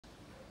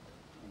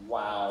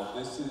Wow,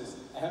 this is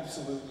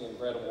absolutely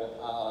incredible.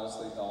 I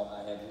honestly thought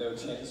I had no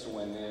chance to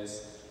win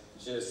this.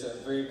 Just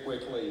very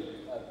quickly,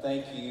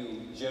 thank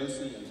you,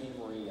 Josie and Team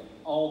Marie, and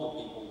all the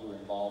people who are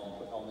involved in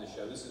putting on this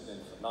show. This has been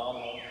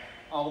phenomenal.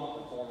 All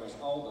the performers,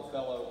 all the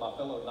my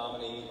fellow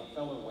nominees, my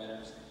fellow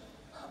winners.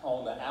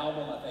 On the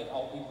album, I think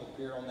all people who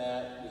appeared on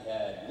that. We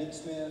had Nick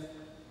Smith,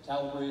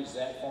 Tyler Bridge,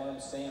 Zach Farnham,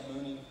 Sam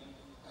Mooney,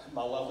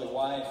 my lovely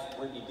wife,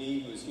 Brittany D,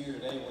 who is here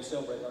today. We're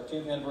celebrating our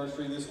 10th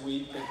anniversary this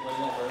week, 10th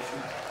wedding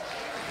anniversary.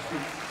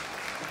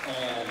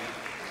 And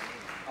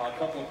a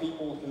couple of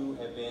people who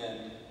have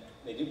been,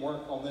 they didn't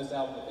work on this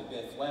album, but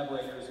they've been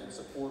collaborators and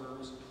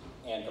supporters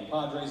and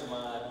compadres of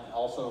mine.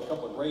 Also a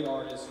couple of great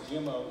artists,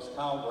 Jim Oaks,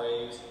 Kyle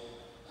Graves.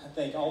 I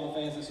thank all the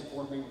fans that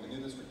support me. We've been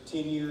doing this for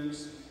 10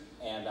 years,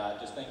 and I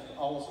just thank you for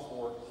all the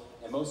support.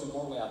 And most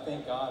importantly, I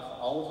thank God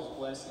for all of his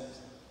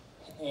blessings.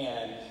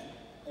 And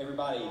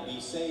everybody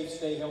be safe,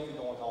 stay healthy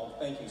going home.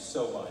 Thank you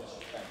so much.